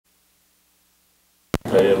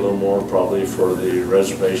little more probably for the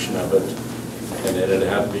reservation of it, and then it'd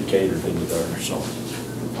have to be catered into there, so.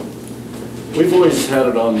 We've always had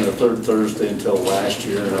it on the third Thursday until last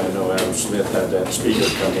year, and I know Adam Smith had that speaker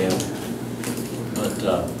come in.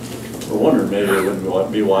 But we're wondering maybe it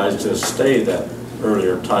wouldn't be wise to stay that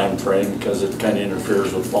earlier time frame because it kind of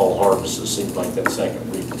interferes with fall harvest, it seems like that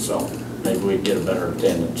second week. So maybe we can get a better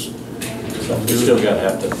attendance. So we still got to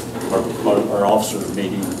have to, our officers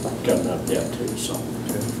meeting coming up yet too, so.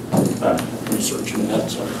 I'm researching that,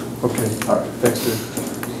 so. Okay, All right. thanks,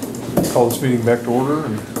 Dave. Call this meeting back to order,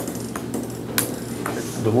 and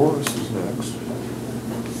Dolores is next.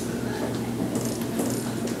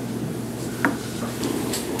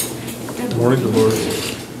 Good morning,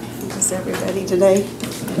 Dolores. How's everybody today?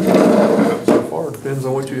 So far, depends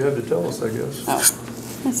on what you have to tell us, I guess. Oh,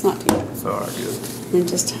 that's not too bad. All right, good. I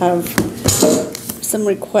just have some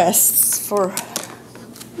requests for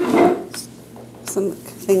some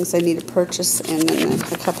things I need to purchase, and then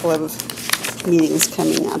a couple of meetings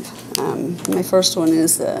coming up. My first one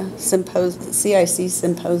is the CIC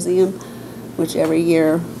Symposium, which every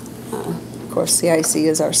year, of course, CIC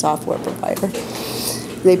is our software provider.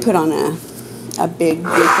 They put on a big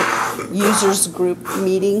users group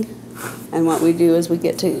meeting, and what we do is we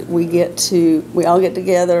all get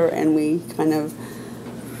together and we kind of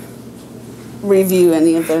review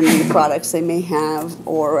any of their new products they may have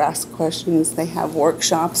or ask questions. They have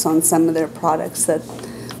workshops on some of their products that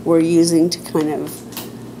we're using to kind of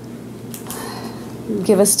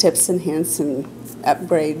give us tips and hints and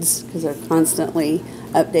upgrades because they're constantly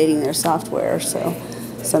updating their software, so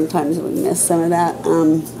sometimes we miss some of that.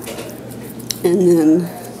 And then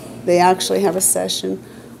they actually have a session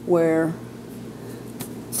where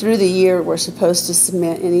through the year we're supposed to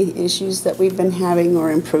submit any issues that we've been having or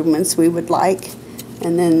improvements we would like,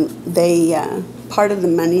 and then they part of the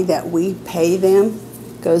money that we pay them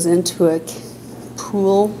goes into a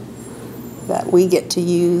pool that we get to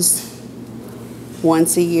use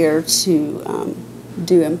once a year to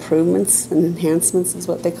do improvements and enhancements is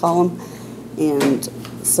what they call them. And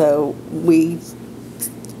so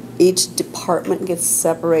each department gets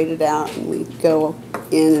separated out, and we go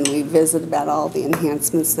in and we visit about all the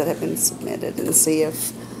enhancements that have been submitted and see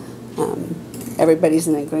if everybody's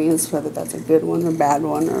in agreement whether that's a good one or bad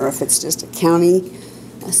one, or if it's just a county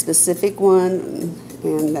specific one.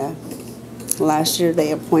 And last year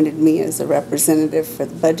they appointed me as a representative for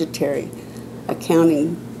the budgetary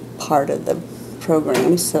accounting part of the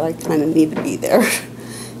program, so I kind of need to be there.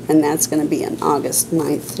 And that's going to be on August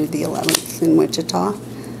 9th through the 11th in Wichita.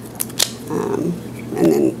 And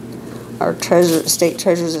then our State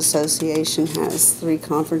Treasurers Association has 3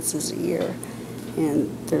 conferences a year, and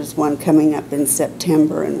there's one coming up in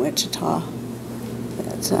September in Wichita.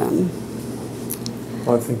 But,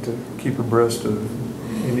 Well, I think to keep abreast of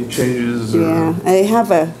any changes. Yeah, they have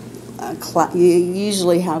you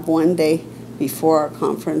usually have one day before our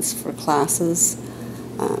conference for classes,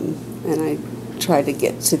 and I try to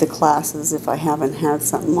get to the classes if I haven't had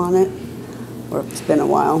something on it, or if it's been a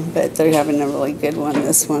while, but they're having a really good one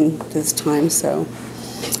this time, so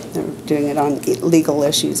they're doing it on legal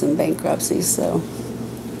issues and bankruptcy, so.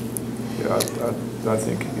 Yeah, I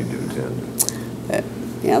think you need to attend. But,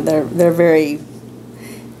 yeah, they're very,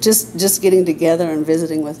 just getting together and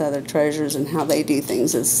visiting with other treasurers and how they do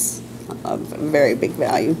things is of very big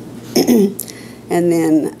value. And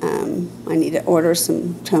then I need to order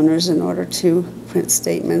some toners in order to print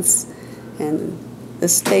statements. And the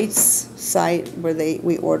state's site where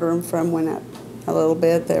we order them from went up a little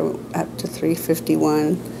bit. They're up to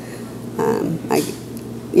 $3.51.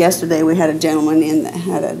 Yesterday we had a gentleman in that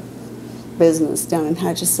had a business down in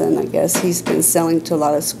Hutchinson. I guess he's been selling to a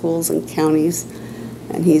lot of schools and counties,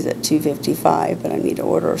 and he's at $2.55. But I need to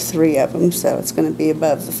order 3 of them, so it's going to be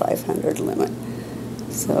above the 500 limit.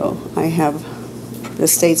 So I have the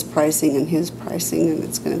state's pricing and his pricing, and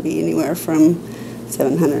it's going to be anywhere from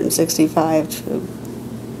 $765 to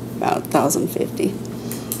about $1,050.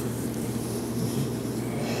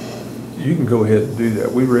 You can go ahead and do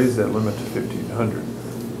that. We raised that limit to 1,500.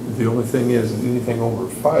 The only thing is, anything over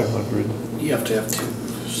 500, You have to have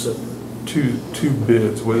 2. two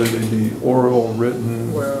bids, whether they be oral,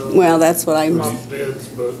 written. Well, that's what I'm. Not bids,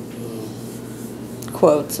 but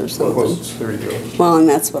Quotes or something. Quotes, there you go. Well, and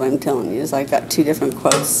that's what I'm telling you is I got 2 different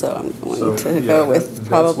quotes, so I'm going to go with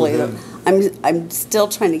probably the. I'm still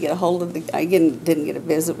trying to get a hold of I didn't get a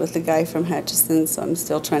visit with the guy from Hutchinson, so I'm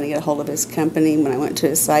still trying to get a hold of his company. When I went to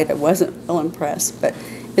his site, I wasn't real impressed, but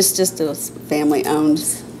it's just a family-owned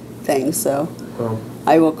thing, so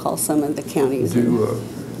I will call some of the counties. Do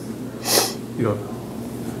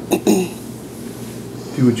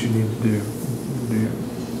what you need to do.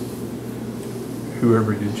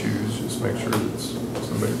 whoever you choose, just make sure it's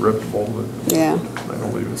somebody reputable that Yeah. they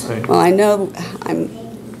don't leave us hanging. Well, I know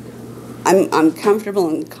I'm comfortable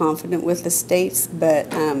and confident with the states,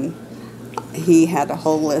 but he had a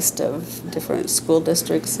whole list of different school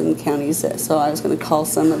districts and counties so I was going to call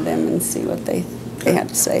some of them and see what they had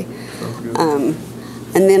to say. Sounds good.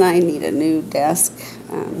 And then I need a new desk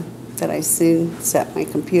that I soon set my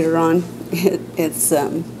computer on.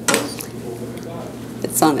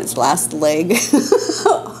 It's on its last leg,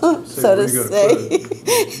 so Say, where to you gonna say. put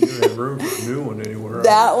it? You don't have room for a new one anywhere.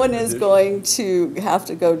 That one is Addition. going to have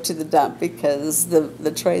to go to the dump because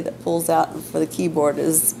the tray that pulls out for the keyboard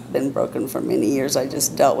has been broken for many years. I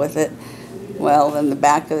just dealt with it. Well, then the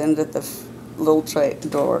back end of the little tray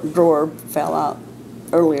drawer fell out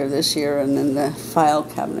earlier this year, and then the file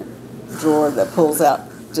cabinet drawer that pulls out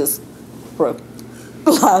just broke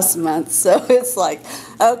last month. So it's like,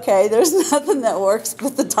 okay, there's nothing that works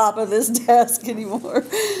but the top of this desk anymore.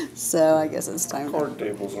 So I guess it's time. Card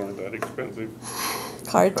tables aren't that expensive.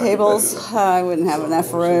 Card tables, I wouldn't have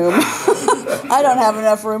enough room. I don't have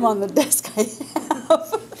enough room on the desk I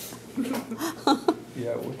have.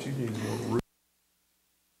 Yeah, what you need is a little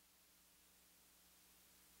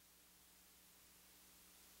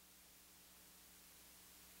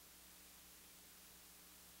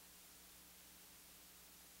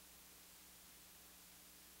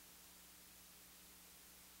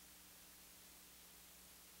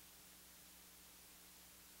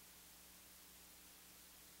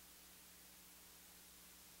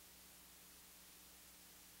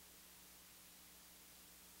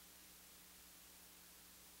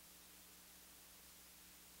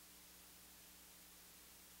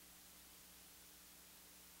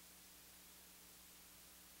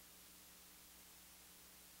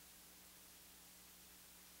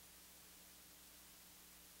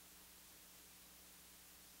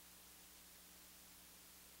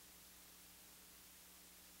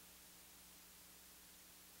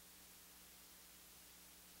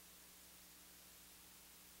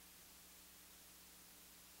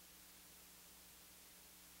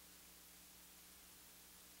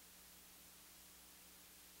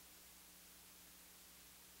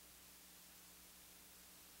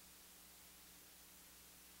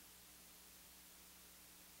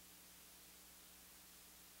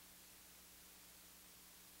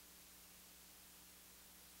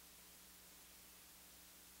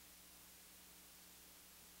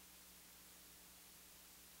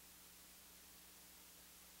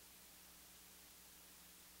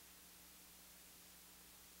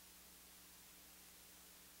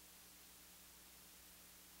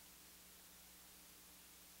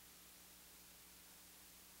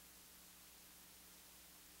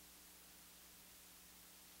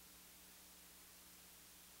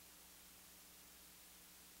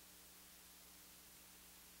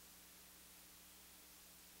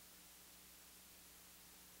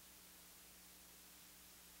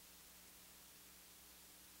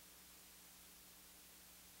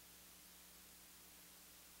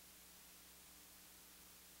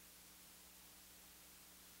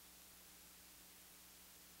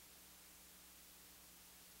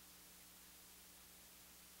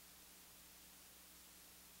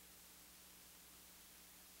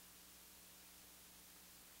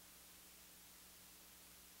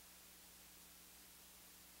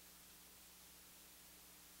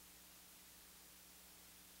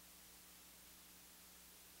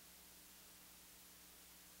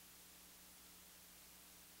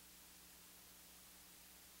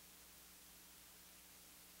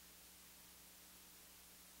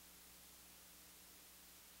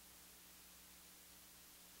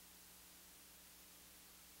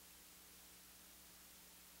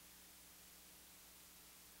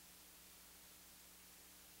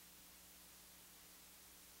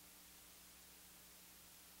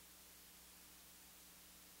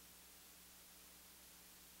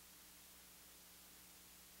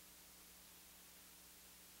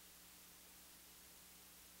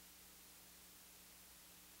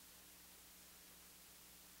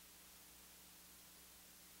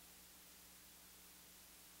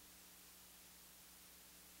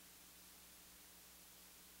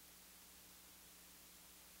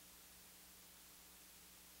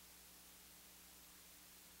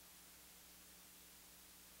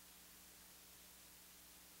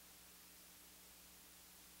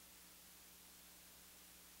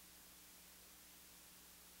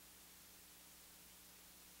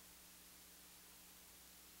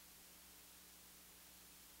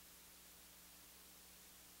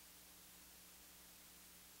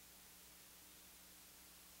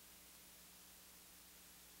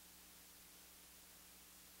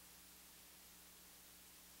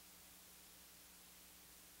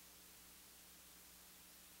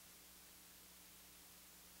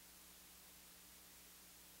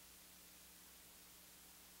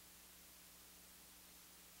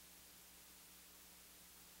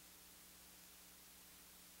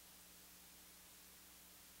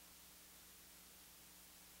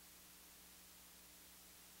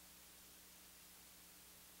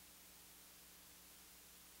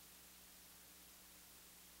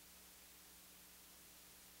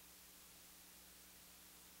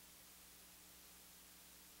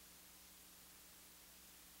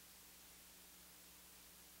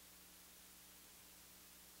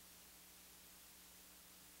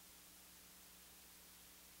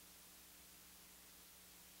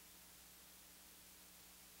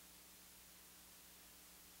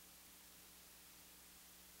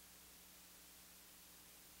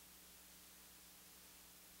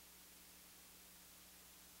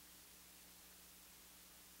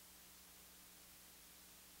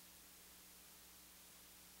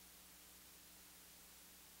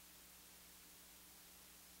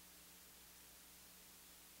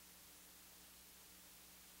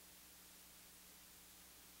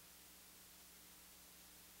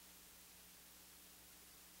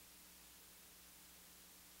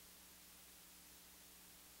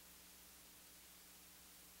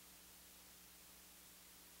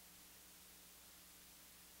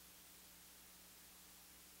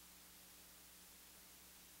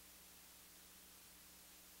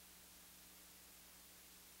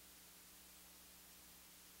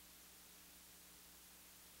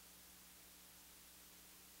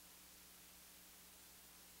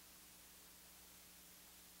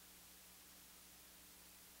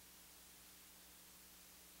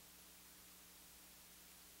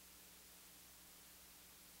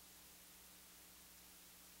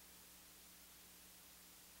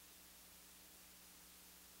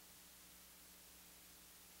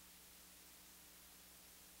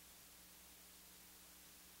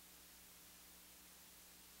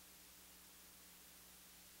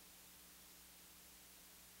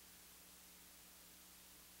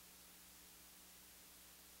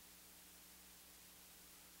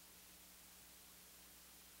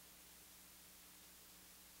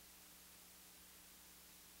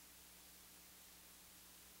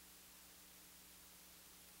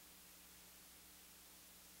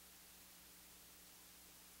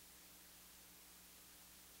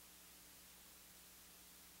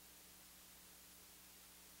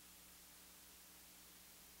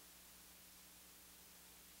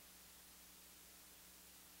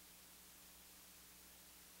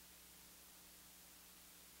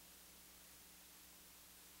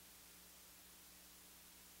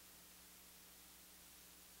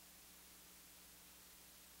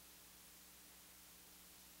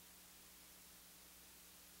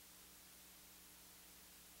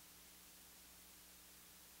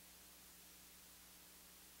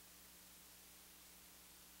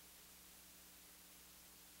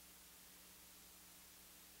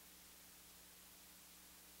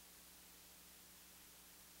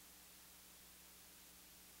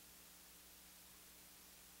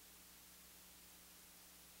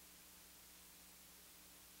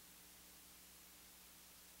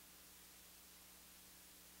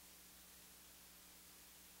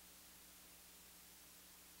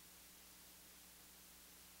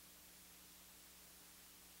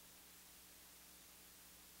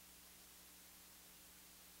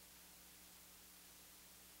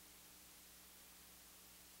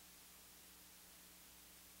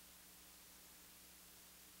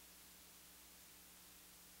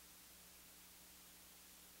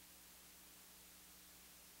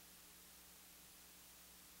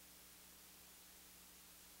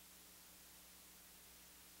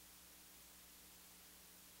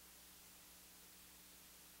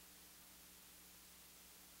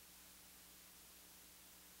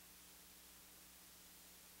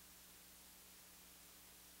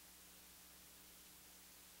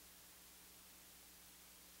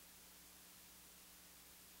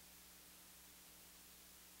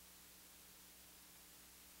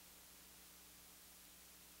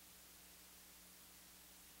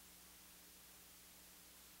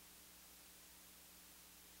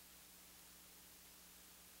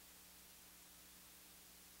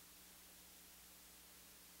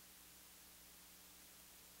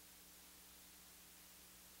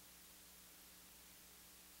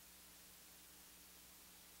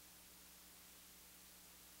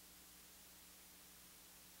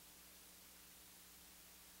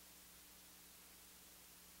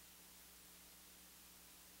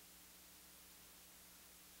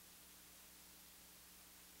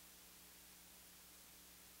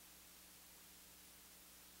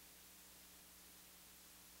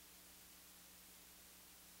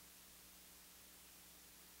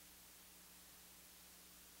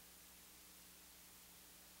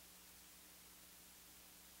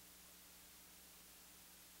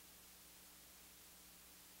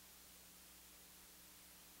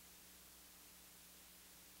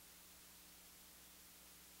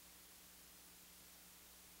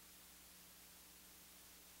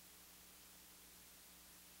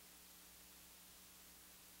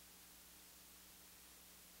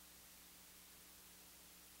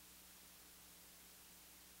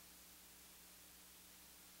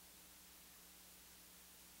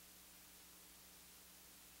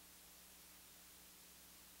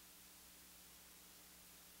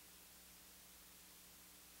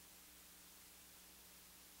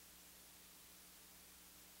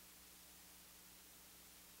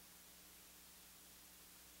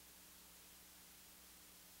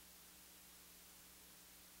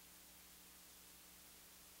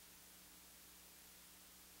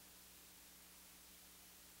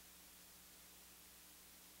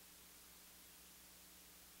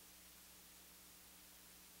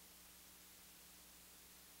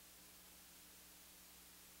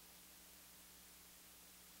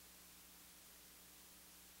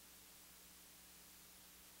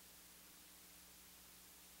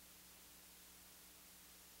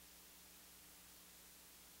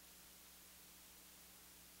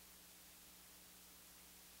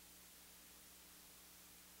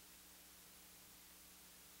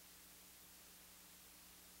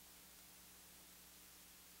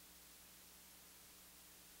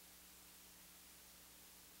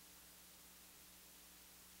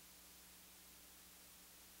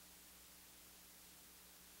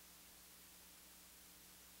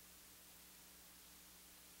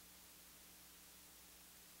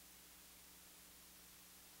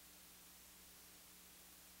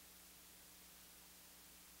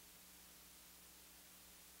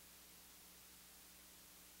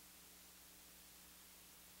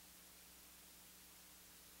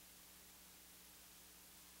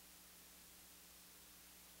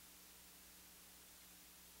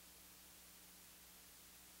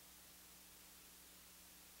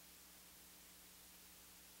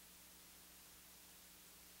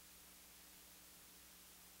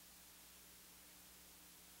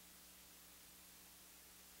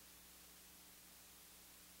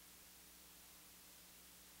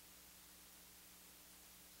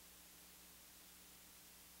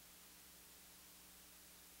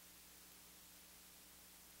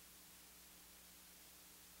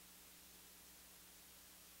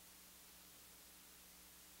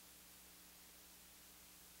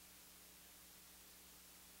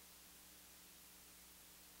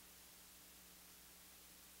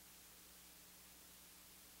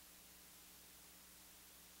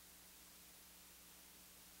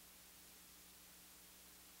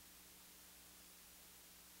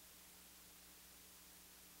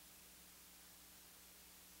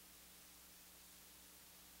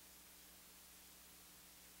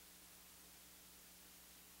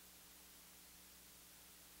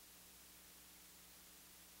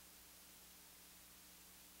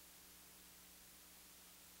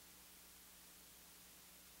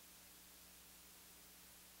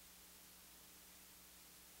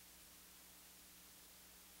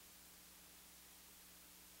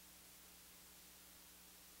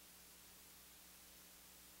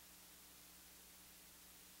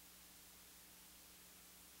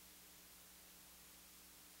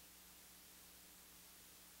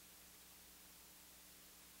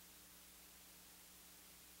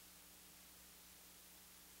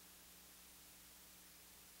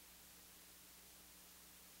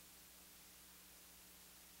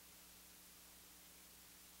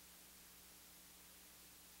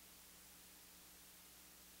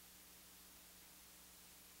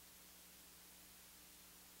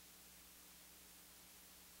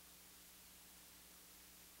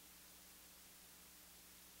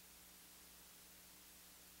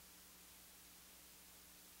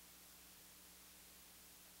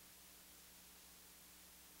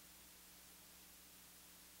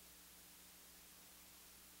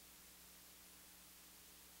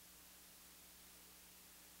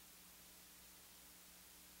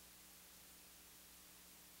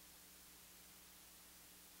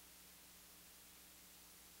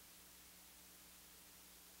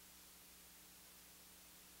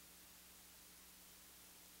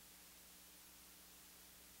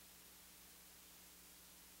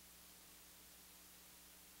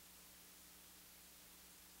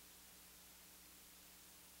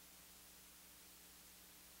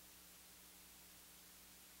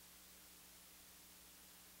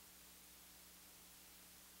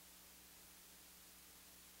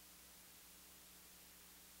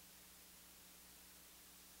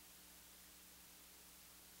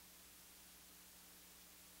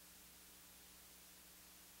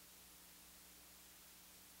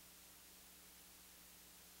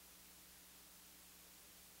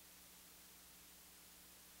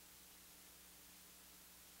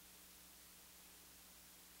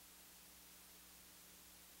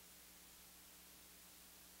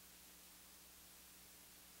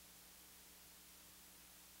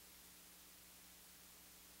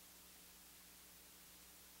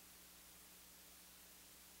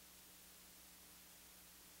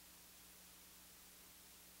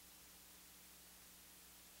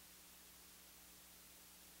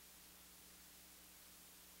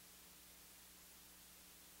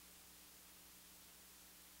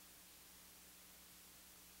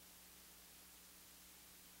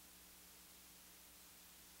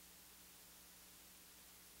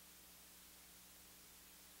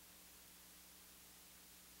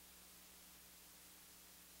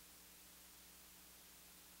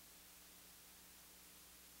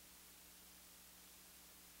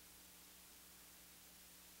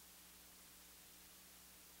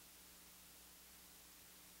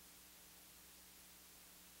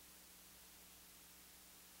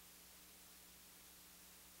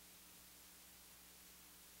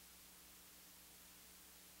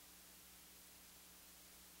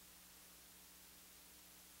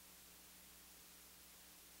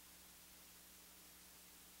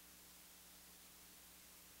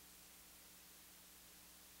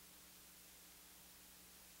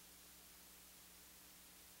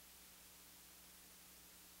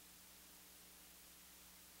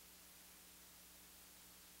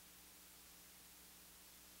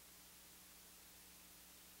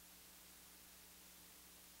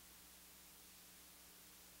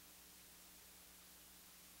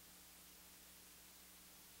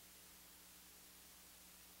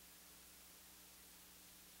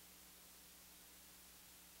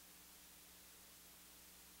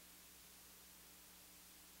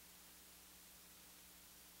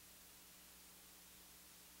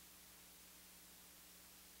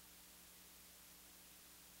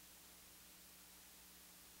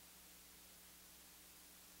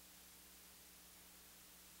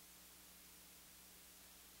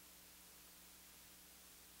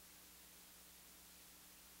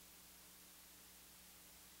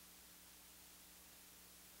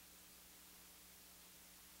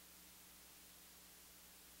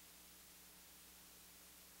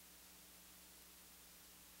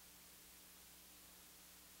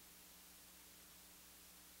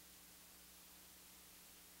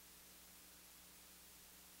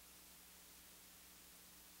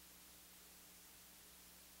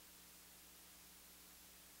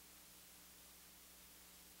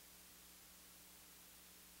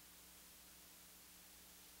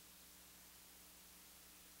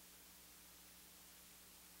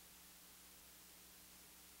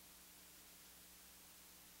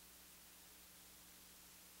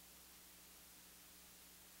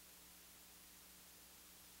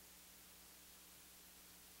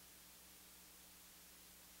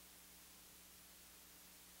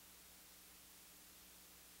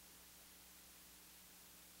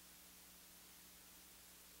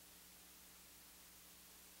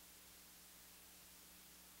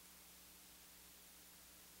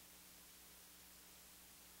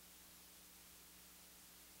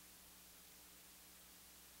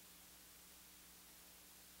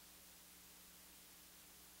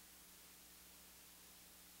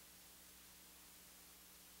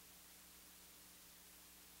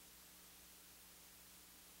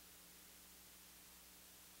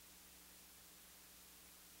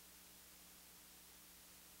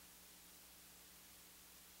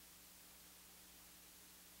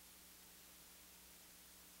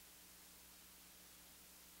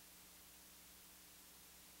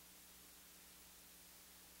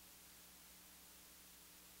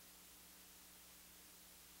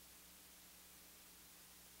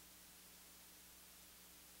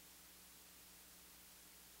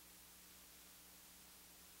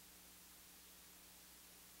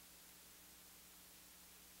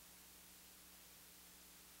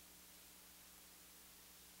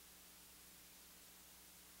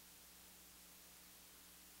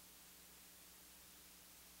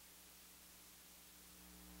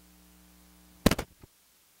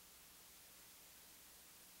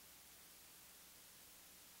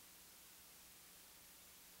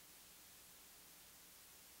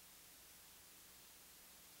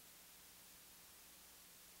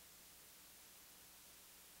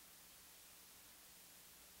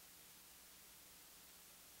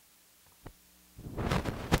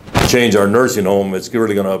change our nursing home, it's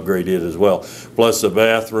really gonna upgrade it as well. Plus the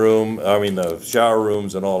bathroom, the shower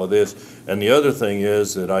rooms and all of this. And the other thing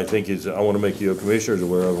is that I think is, I wanna make you commissioners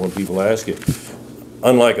aware of when people ask it.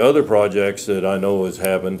 Unlike other projects that I know has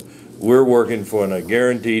happened, we're working for a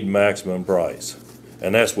guaranteed maximum price.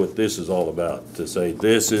 And that's what this is all about, to say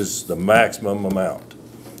this is the maximum amount.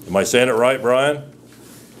 Am I saying it right, Brian?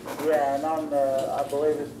 Yeah, and on the, I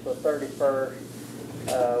believe it's the 31st,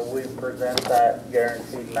 we present that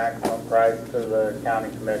guaranteed maximum price to the county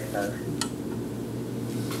commissioners.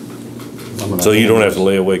 So you don't have to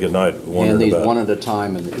lay awake at night And wondering these about one it. at a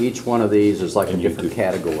time, and each one of these is like a And you different do.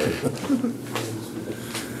 category.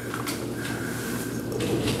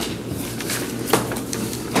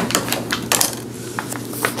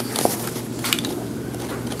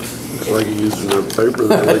 It's like using a paper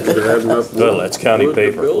that they could have enough. Well, that's county wood to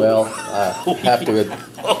paper. build. Well, I have to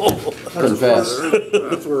confess,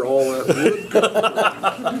 That's where all that wood.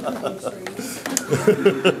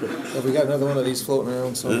 Have we got another one of these floating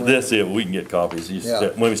around somewhere? That's it, we can get copies. You Yeah.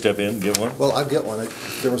 step, when we step in, get one? Well, I'd get one.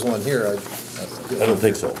 If there was one here, I'd get I don't one.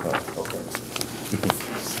 think so, no. Okay.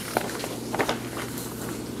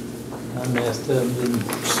 I messed up, didn't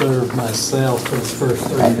serve myself for the first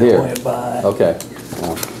three I'm that here. went by. Okay,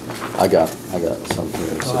 well, I got some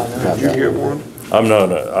here. so Oh, I know. have Did that. you get one? I'm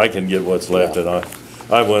not, I can get what's left, Yeah. and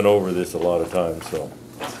I went over this a lot of times, so.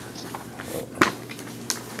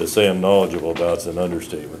 To say I'm knowledgeable about it's an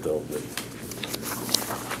understatement, though, but.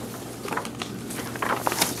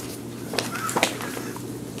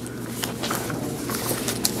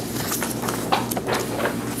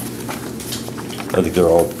 I think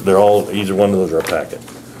they're all, either one of those are a packet.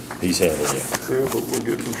 He's handing you. Yeah, but we're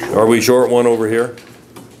getting short. Are we short one over here?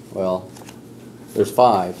 Well, there's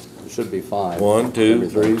 5, there should be 5. 1, 2,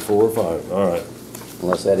 Everything. 3, 4, 5, all right.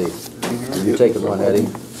 Unless Eddie, you taking one, Eddie?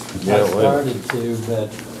 Yeah, I wait. started to,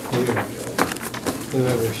 but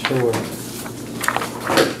whoever's short.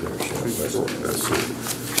 That's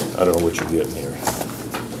it. I don't know what you're getting here.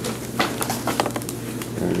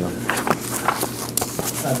 There you go.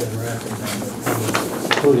 I've been wrapping them,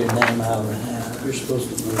 but pull your name out of the hat. You're supposed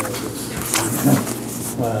to know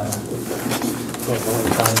this. Well,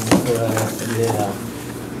 yeah.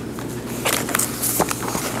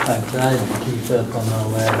 I tried to keep up on all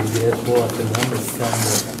that, and guess what, the numbers got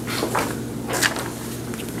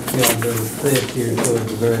a little thick here towards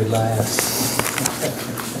the very last.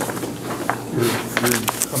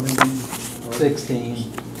 16.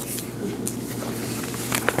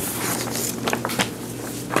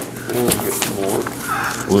 We'll get more.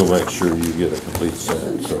 We'll make sure you get a complete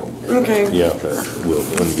set, so. Okay. Yeah, that will,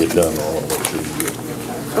 when you get done, I'll make sure you get,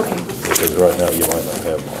 Okay. because right now you might not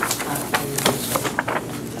have one.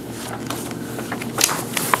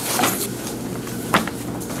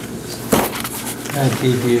 I'll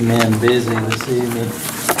keep you men busy this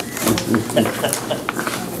evening.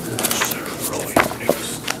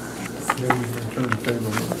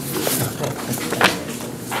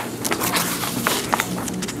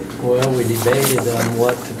 Well, we debated on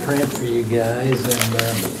what to print for you guys, and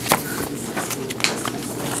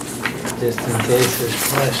just in case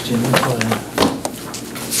there's questions,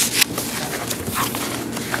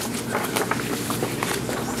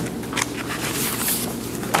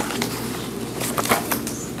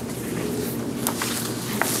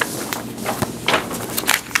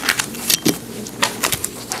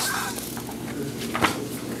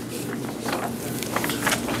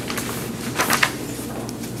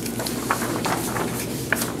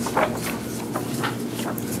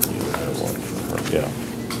 Yeah.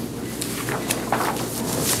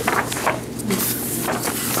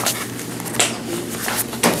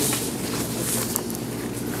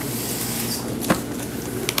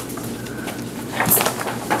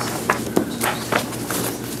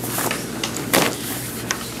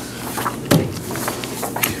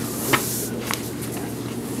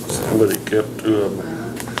 Somebody kept 2 of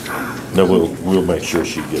them. No, we'll make sure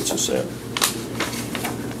she gets a set.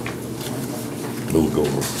 We'll go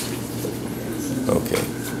over. Okay.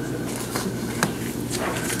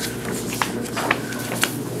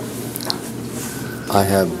 I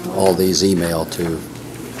have all these emailed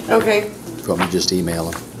to, Okay. if you want me to just email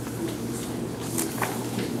them.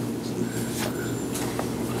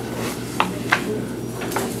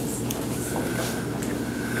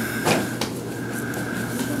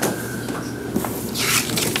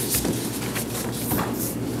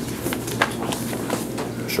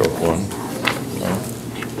 Short one.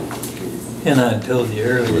 and I told you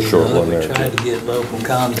earlier, We're short one we there, tried too. to get local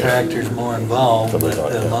contractors more involved, Something but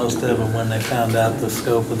like that. most of them, when they found out the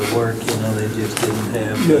scope of the work, they just didn't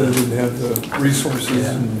have. Yeah, they didn't have the resources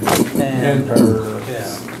and And, manpower.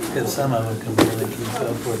 yeah, because some of them can barely keep up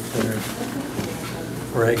with their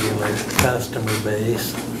regular customer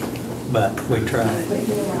base, but we try.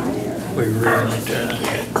 We really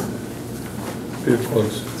try. Be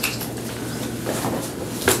close.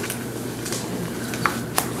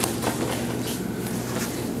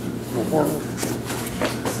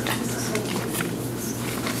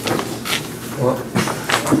 Well,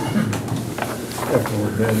 after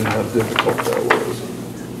we're done, and how difficult that was.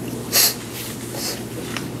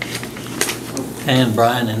 And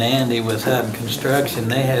Brian and Andy with Hutton Construction,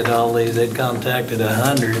 they had all these, they'd contacted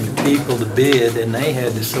 100 people to bid, and they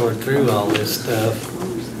had to sort through all this stuff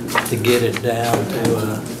to get it down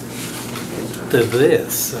to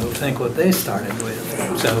this. So think what they started with.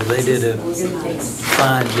 So they did a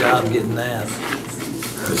fine job getting that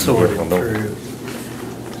sorted through.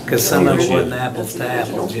 Because some of it wasn't apples to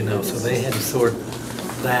apples, you know, so they had to sort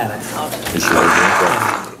that out.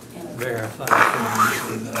 Verify.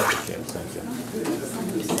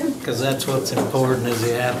 Because that's what's important, is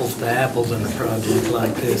the apples to apples in a project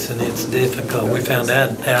like this, and it's difficult. We found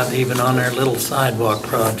that out even on our little sidewalk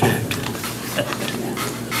project.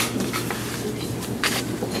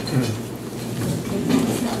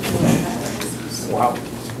 Wow.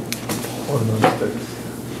 What an mistake.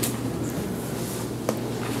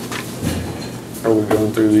 Are we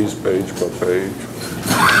going through these page by page?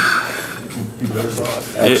 You better not.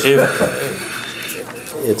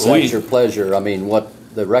 It's at your pleasure. I mean, what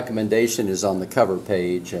the recommendation is on the cover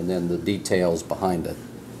page and then the details behind it.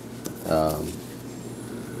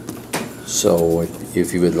 So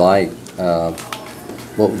if you would like,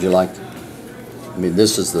 what would you like? I mean,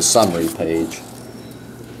 this is the summary page,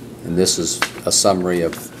 and this is a summary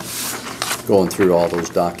of going through all those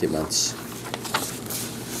documents.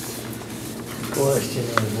 Question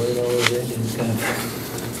is, where do all those engines come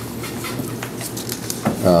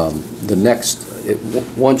from? The next,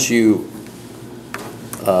 once you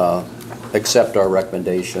accept our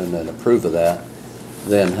recommendation and approve of that,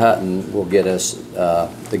 then Hutton will get us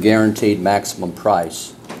the guaranteed maximum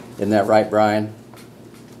price. Isn't that right, Brian?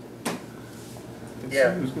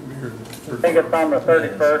 Yeah. I think it's on the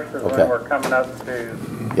 31st is Okay. when we're coming up to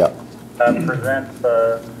Yep. present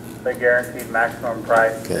the guaranteed maximum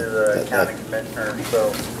price Okay. to the county commissioners.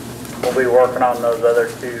 So we'll be working on those other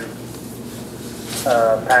two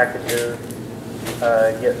packages,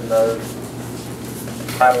 getting those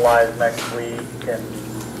finalized next week, and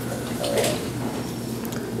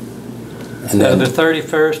So the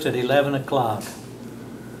 31st at 11 o'clock.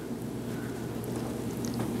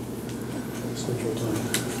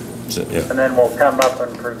 So, yeah. and then we'll come up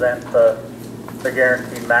and present the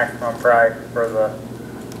guaranteed maximum price for the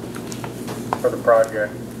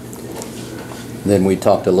project. Then we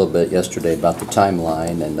talked a little bit yesterday about the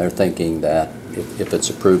timeline, and they're thinking that if it's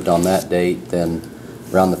approved on that date, then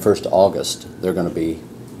around the 1st of August, they're going to be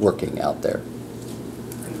working out there.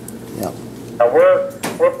 Yeah.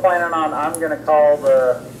 We're planning on, I'm going to call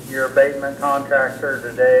your abatement contractor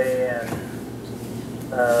today and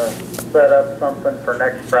set up something for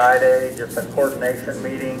next Friday, just a coordination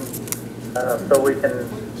meeting, so we can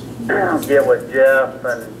get with Jeff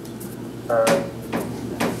and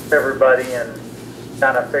everybody and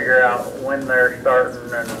kind of figure out when they're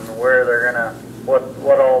starting and where they're gonna,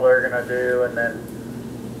 what all they're gonna do, and then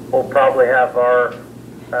we'll probably have our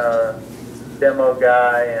demo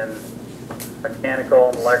guy and mechanical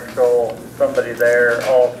and electrical, somebody there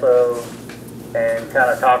also, and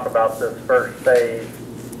kind of talk about this first phase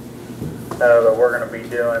that we're going to be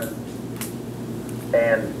doing,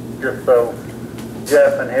 and just so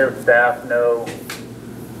Jeff and his staff know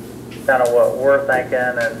kind of what we're thinking,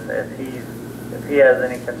 and if he has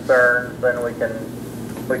any concerns, then we can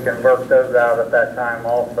work those out at that time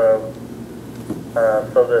also,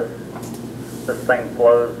 so this thing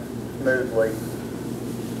flows smoothly.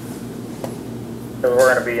 Because we're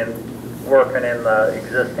going to be working in the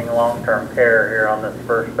existing long-term care here on this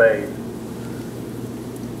first phase.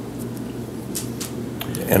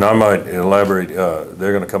 And I might elaborate,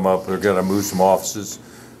 they're gonna come up, they're gonna move some offices,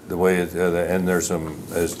 the way, and there's some,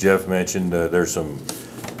 as Jeff mentioned, there's some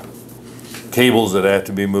cables that have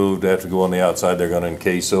to be moved, have to go on the outside, they're gonna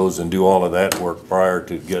encase those and do all of that work prior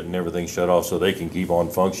to getting everything shut off so they can keep on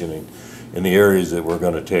functioning in the areas that we're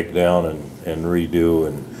gonna take down and redo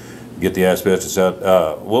and get the asbestos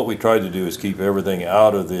out. What we tried to do is keep everything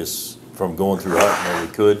out of this from going through Hutton where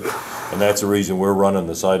we could, and that's the reason we're running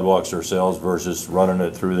the sidewalks ourselves versus running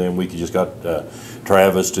it through them. We just got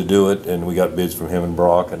Travis to do it, and we got bids from him and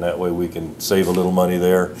Brock, and that way we can save a little money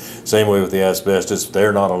there. Same way with the asbestos.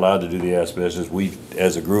 They're not allowed to do the asbestos. We,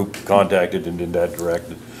 as a group, contacted and did that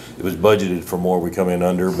directed. it was budgeted for more, we come in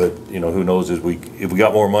under, but, you know, who knows, if we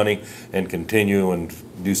got more money and continue and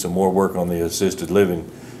do some more work on the assisted living,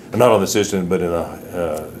 not on the assisted, but in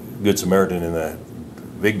a Good Samaritan in that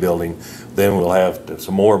big building, then we'll have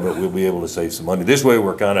some more, but we'll be able to save some money. This way,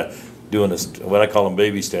 we're kind of doing this, what I call them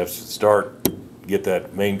baby steps. Start, get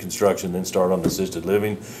that main construction, then start on assisted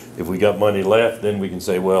living. If we got money left, then we can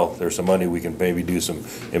say, well, there's some money, we can maybe do some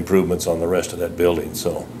improvements on the rest of that building.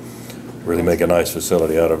 So really make a nice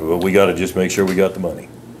facility out of it, but we got to just make sure we got the money.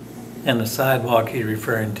 And the sidewalk he's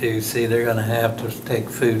referring to, see, they're gonna have to take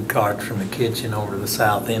food carts from the kitchen over to the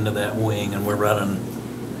south end of that wing, and we're running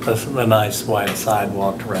a nice wide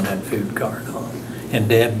sidewalk to run that food cart on. And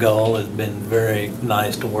Deb Gull has been very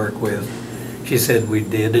nice to work with. She said we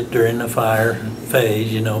did it during the fire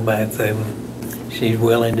phase, you know, back then. She's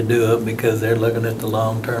willing to do it because they're looking at the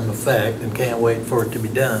long-term effect and can't wait for it to be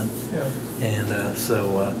done. Yeah. And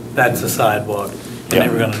so that's a sidewalk. And they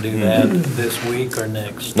were gonna do that this week or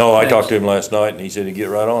next? No, I talked to him last night, and he said he'd get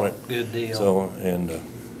right on it. Good deal. So, and,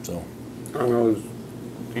 so. I know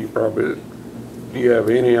you probably, do you have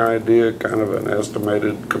any idea, kind of an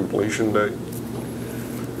estimated completion date?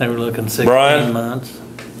 They were looking 16 Brian? months.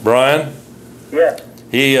 Brian? Yes.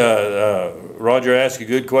 He, Roger asked a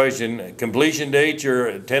good question. Completion date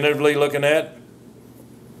you're tentatively looking at?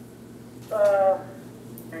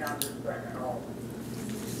 Hang on just a second.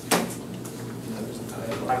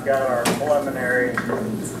 I've got our preliminary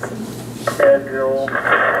schedule.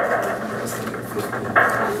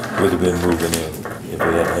 Would have been moving in if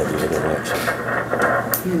we hadn't had the other election.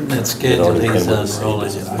 That schedule he's unrolling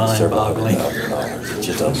is mind-boggling. It's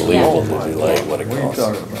just unbelievable the delay, what it What are you costs.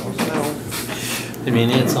 talking about? I mean,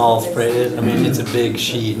 it's all spread, I mean, it's a big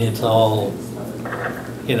sheet and it's all,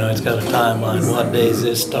 you know, it's got a timeline, what days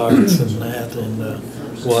this starts and that, and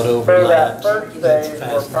what For that overlaps. first That's phase, we're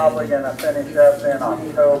fascinating. probably gonna finish up in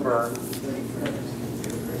October.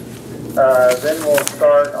 Then we'll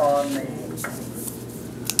start on the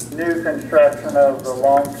new construction of the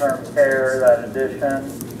long-term care, that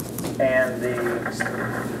addition, and the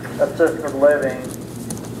assisted living,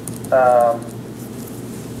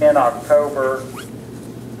 in October.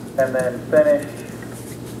 And then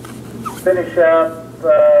finish up,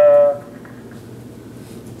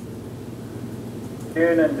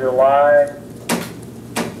 June and July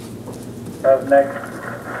of next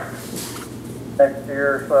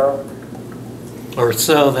year or so. Or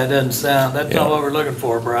so, that doesn't sound, that's not Yeah. what we're looking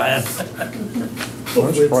for, Brian.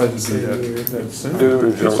 I'm surprised to see that soon. June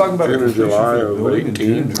and It's talking about June and completion July for the of building in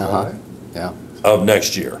June, 18. July. Yeah, Of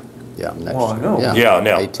next year. yeah, next. Well, I know. Yeah,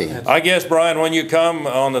 now, 18. I guess, Brian, when you come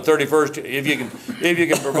on the 31st, if you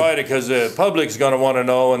can provide it, because the public's gonna wanna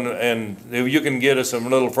know, and if you can get us some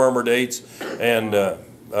little firmer dates, and,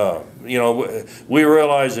 you know, we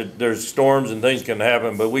realize that there's storms and things can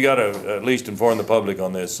happen, but we gotta at least inform the public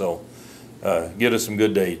on this, so, get us some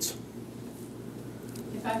good dates.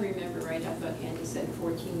 If I remember right, I thought Andy said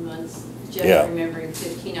 14 months. Yeah. Just remembering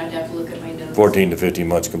 15, I'd have to look at my notes. 14 to 15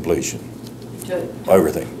 months completion, To-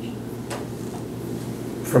 everything,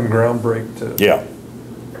 From ground break to. yeah.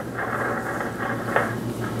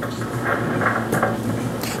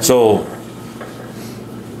 So,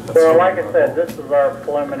 So like I said, this is our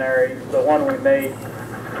preliminary, the one we made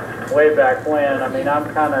way back when. I mean,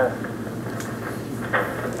 I'm kind of,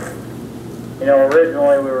 you know,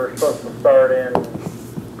 originally we were supposed to start in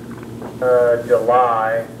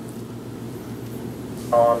July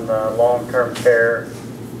on the long-term care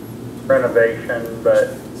renovation, but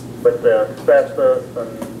with the asbestos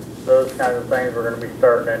and those kinds of things, we're going to be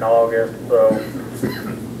starting in August, so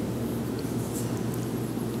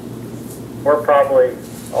we're probably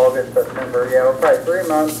August, September, yeah, we're probably 3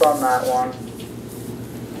 months on that one.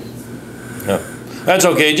 yeah. That's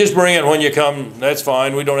okay, just bring it when you come, that's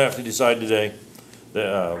fine, we don't have to decide today.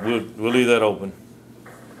 We'll leave that open.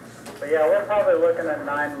 But yeah, we're probably looking at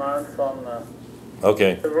 9 months on the,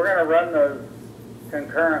 Okay, because we're gonna run those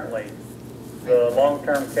concurrently, the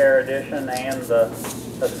long-term care addition and the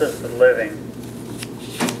assisted living.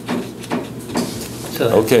 So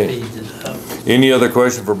that Okay. speeds it up. any other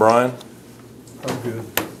question for Brian? I'm good.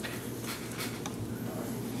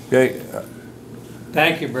 Okay,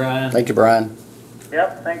 Thank you, Brian. Thank you, Brian.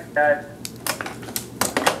 Yep, thanks, guys.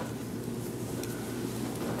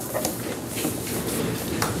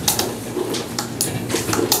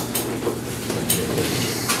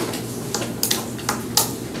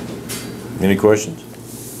 any questions?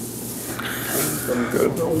 I'm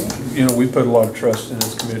good. You know, we put a lot of trust in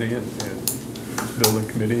this committee and building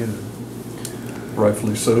committee, and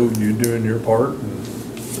rightfully so, you doing your part. And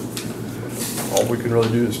all we can really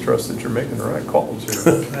do is trust that you're making the right calls here.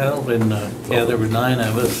 Well, and, yeah, there were 9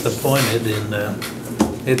 of us appointed, and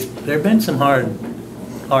there've been some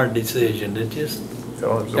hard decisions. It just,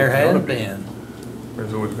 So there's there always gonna has be. been.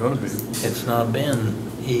 There's always gonna be. It's not been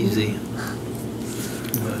easy.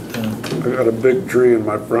 But, I got a big tree in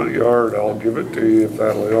my front yard. I'll give it to you if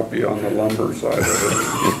that'll help you on the lumber side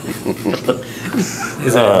of it.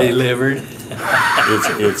 is that delivered?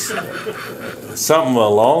 It's something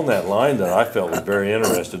along that line that I felt was very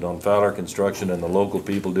interested on Fowler Construction and the local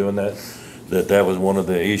people doing that was one of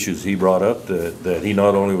the issues he brought up, that he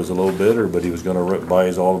not only was a low bidder, but he was gonna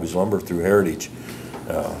buy all of his lumber through Heritage.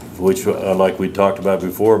 Which, like we talked about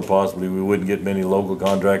before, possibly we wouldn't get many local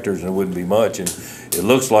contractors and it wouldn't be much. And it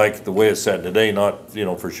looks like the way it's set today, not,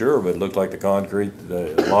 for sure, but it looked like the concrete,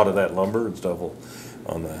 a lot of that lumber and stuff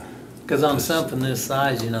on the. Because on something this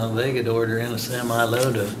size, they could order in a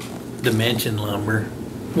semi-load of dimension lumber,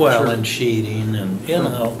 and sheeting and,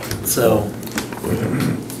 so.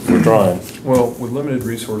 We're trying. Well, with limited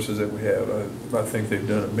resources that we have, I think they've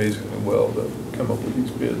done amazingly well to come up with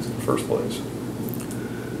these bids in the first place.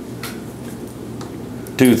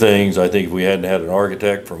 Two things, I think if we hadn't had an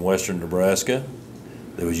architect from western Nebraska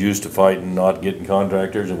that was used to fighting, not getting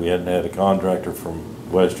contractors, and we hadn't had a contractor from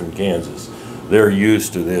western Kansas, they're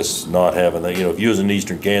used to this not having, if you was in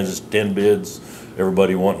eastern Kansas, 10 bids,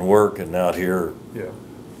 everybody wanting work, and out here, Yeah.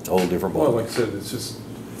 it's a whole different Well, ballgame. like I said, it's just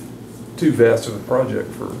too vast of a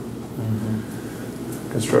project for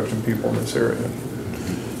construction people in this area.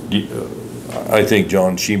 I think,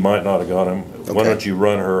 John, she might not have got him. Why Okay. don't you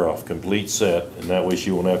run her a complete set, and that way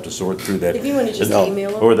she won't have to sort through that. If you wanna just No.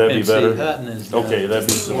 email them. Or would that be And see, better? Hutton has done Okay, that'd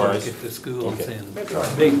be work suffice. at the schools Okay. and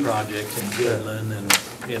big projects in Goodland and,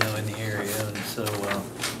 in the area, and so,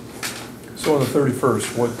 So on the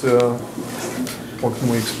 31st, what can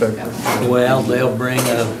we expect? well, they'll bring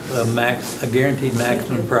a guaranteed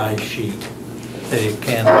maximum price sheet. They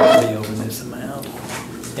cannot be over this amount,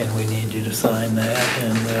 and we need you to sign that,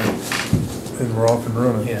 and, And we're off and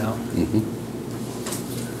running. yeah.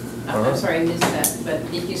 I'm sorry, I missed that,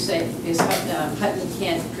 but did you say is Hutton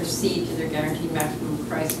can't proceed to their guaranteed maximum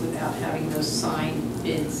price without having those signed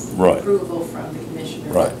bids? Right. Approval from the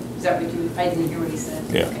commissioner? Right. Is that what I didn't hear what he said.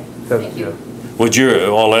 Yeah. Okay, That- thank yeah. you. What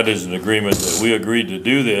all that is an agreement that we agreed to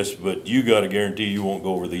do this, but you gotta guarantee you won't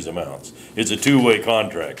go over these amounts. It's a two-way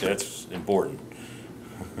contract, that's important.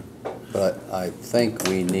 But I think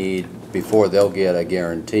we need, before they'll get a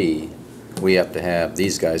guarantee, we have to have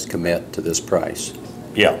these guys commit to this price.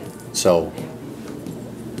 Yeah, So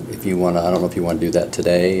if you want to, I don't know if you want to do that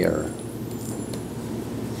today or,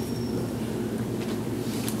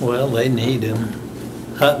 Well, they need them.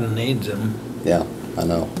 Hutton needs them, yeah, I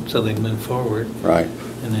know, so they can move forward. right.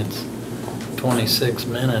 And it's 26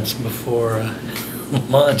 minutes before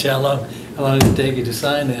lunch. How long did it take you to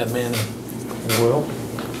sign that, man? Well,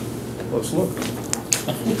 let's look.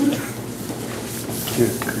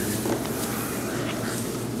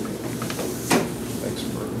 Thanks,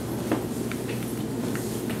 Bert.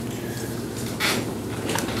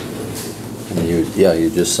 And you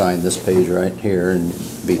just signed this page right here and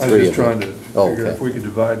be I was three just of trying them. to Oh, figure okay. if we could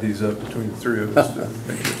divide these up between the three of us to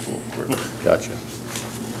make it a little quicker. Gotcha.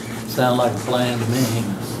 Sound like a plan to me.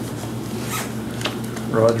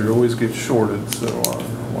 Roger always gets shorted, so I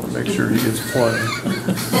want to make sure he gets plenty.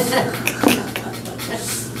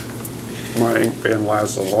 My ink pen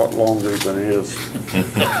lasts a lot longer than his.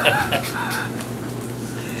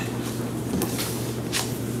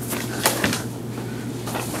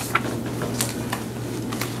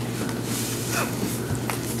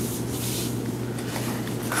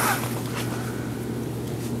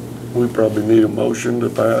 We probably need a motion to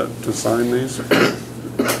sign these.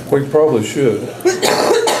 We probably should,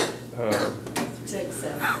 To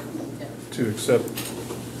accept. to accept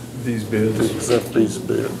these To bids, accept these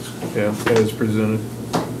bids. yeah, as presented.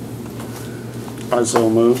 I so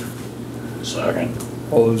move. Second.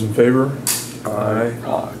 All those in favor? Aye.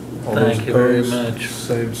 All those Thank you very opposed, much.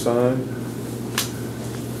 same sign.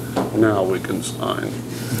 Now we can sign.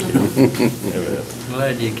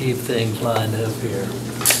 Glad you keep things lined up here.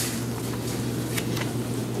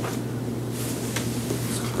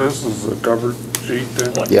 This is the cover sheet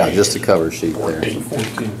then? Yeah, just a cover sheet there.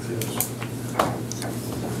 14th, yes.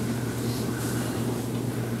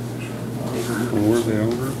 And we're the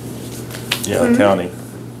owner? yeah,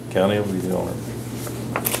 county will be the owner.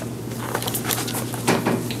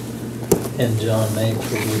 And John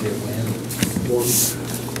Napier, we did win. Is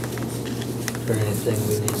there anything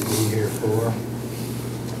we need to be here for?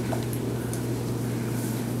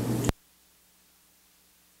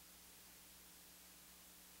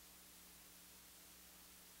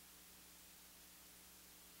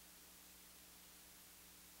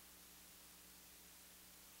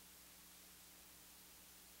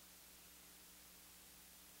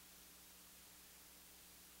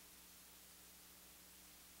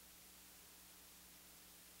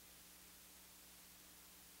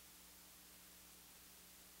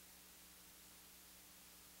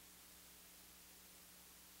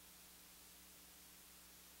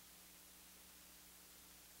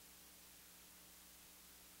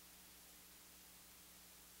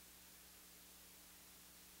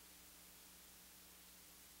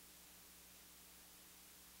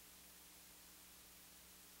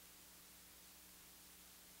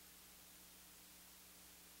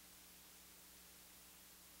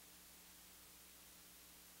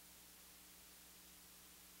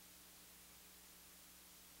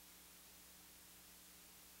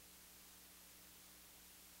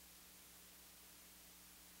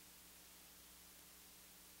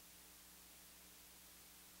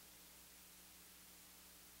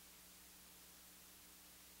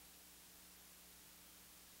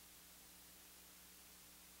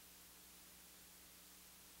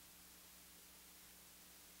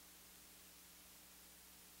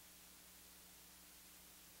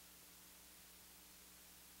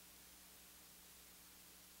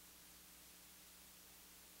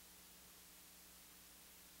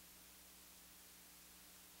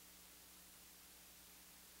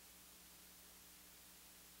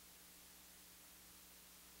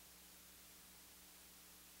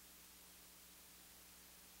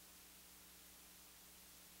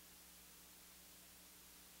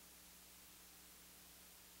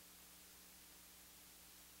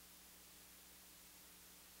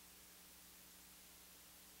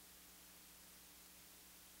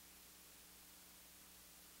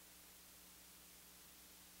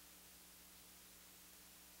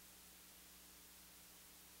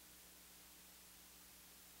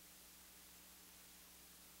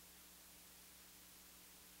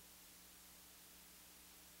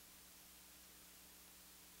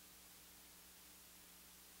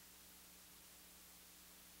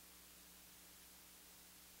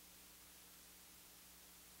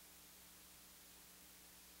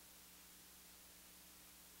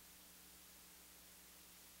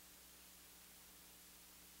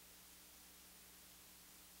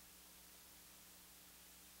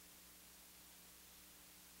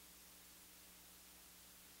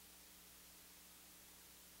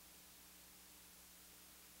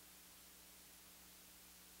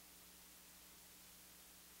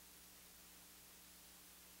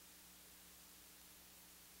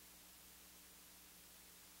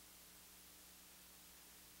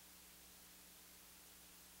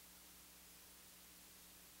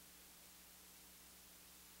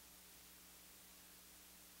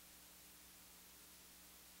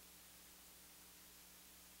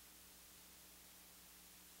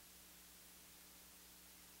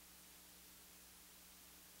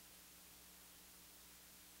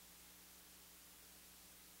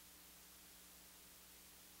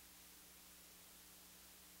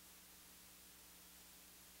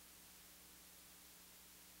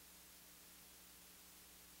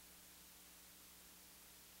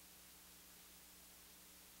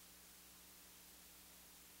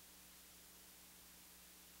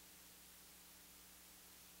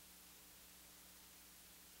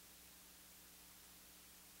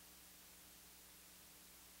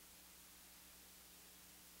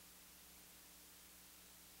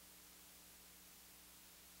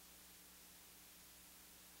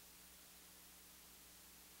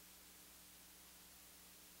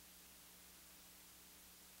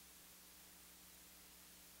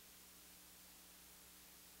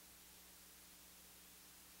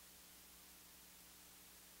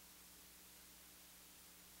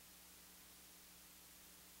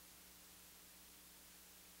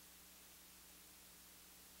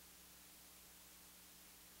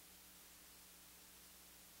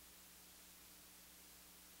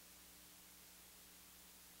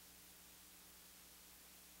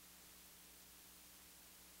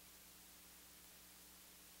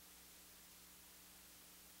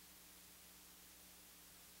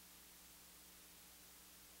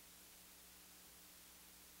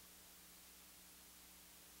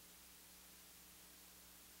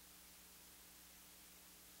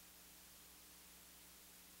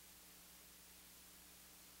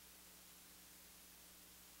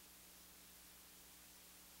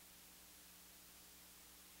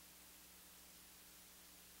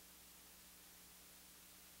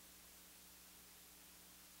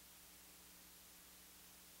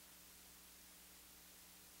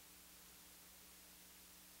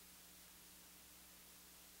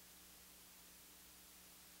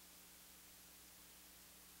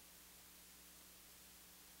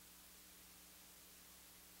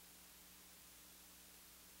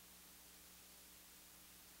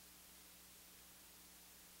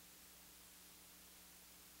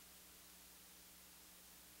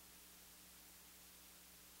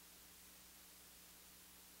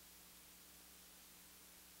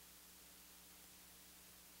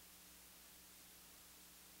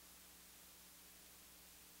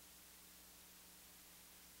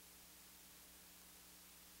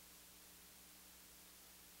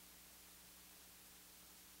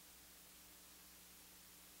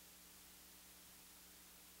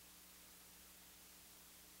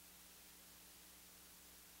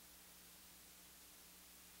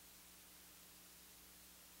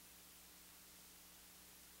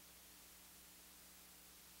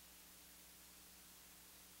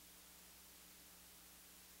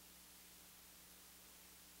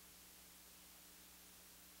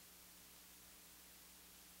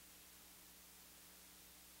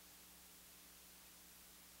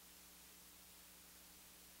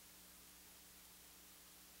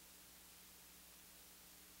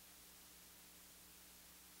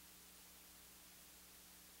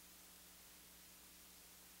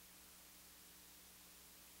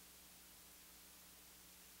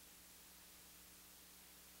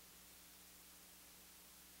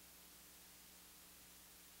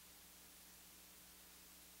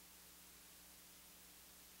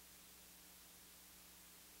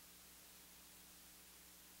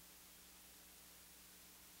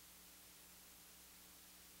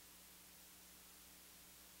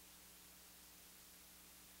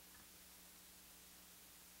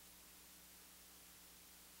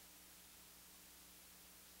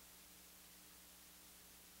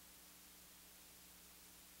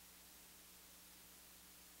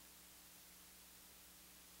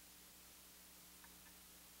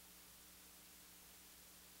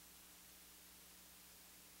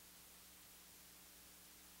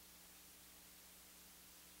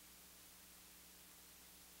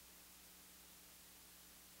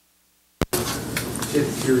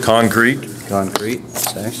 Concrete, Concrete,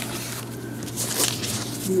 okay.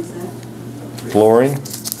 flooring,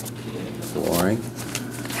 Flooring,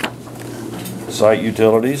 site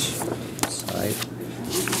utilities, site,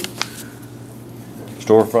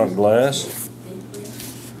 storefront glass,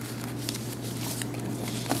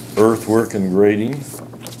 earthwork and grading,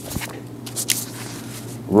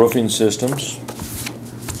 roofing systems,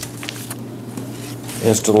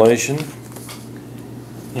 installation,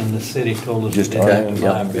 And the city told us. Just we didn't have iron, a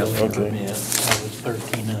yeah, liability yeah, okay. permit.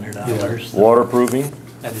 That was $1,300. waterproofing,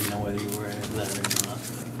 I didn't know whether you were aware of that or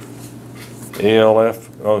not. ALF,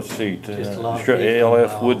 oh, see, Just a lot of people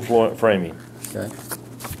ALF wood involved. framing, okay.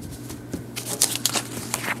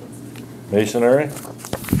 masonry,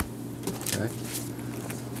 Okay,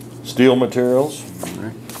 steel materials, all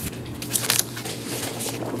right,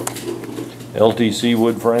 LTC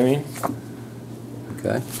wood framing,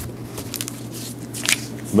 okay,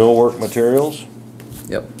 millwork materials,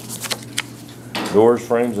 yep, doors,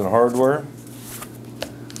 frames, and hardware,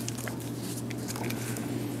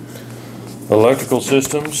 electrical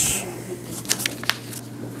systems,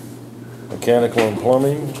 mechanical and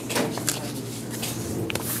plumbing,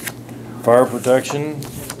 fire protection,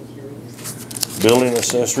 building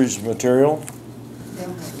accessories material,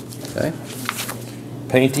 okay,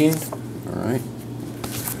 painting, all right.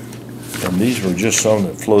 and these were just some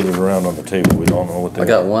that floated around on the table. We don't know what they I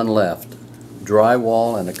got are. one left.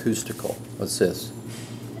 Drywall and acoustical. What's this?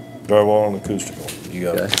 Drywall and acoustical. You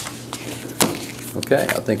got Okay. it. Okay,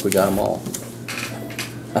 I think we got them all.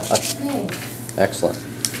 Excellent.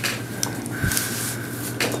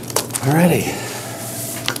 Alrighty.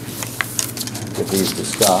 Get these to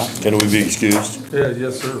Scott. Can we be excused? Yeah,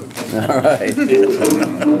 yes, sir. All right.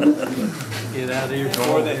 Get out of here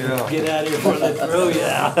before they, get out of here before they throw you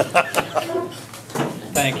out.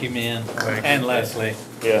 Thank you, man. And Leslie.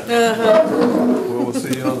 Yeah. Well, we'll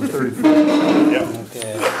see you on the 31st.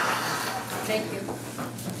 Okay. Thank you.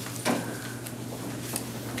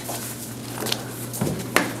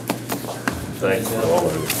 Thanks for all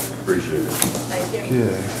of it. Appreciate it. Thank you.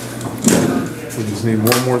 Yeah. We just need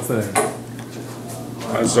one more thing.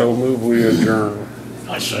 I so move we adjourn.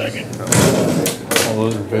 I second. All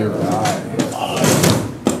those in favor, aye.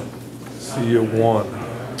 See you at 1.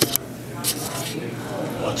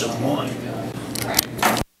 What's a one?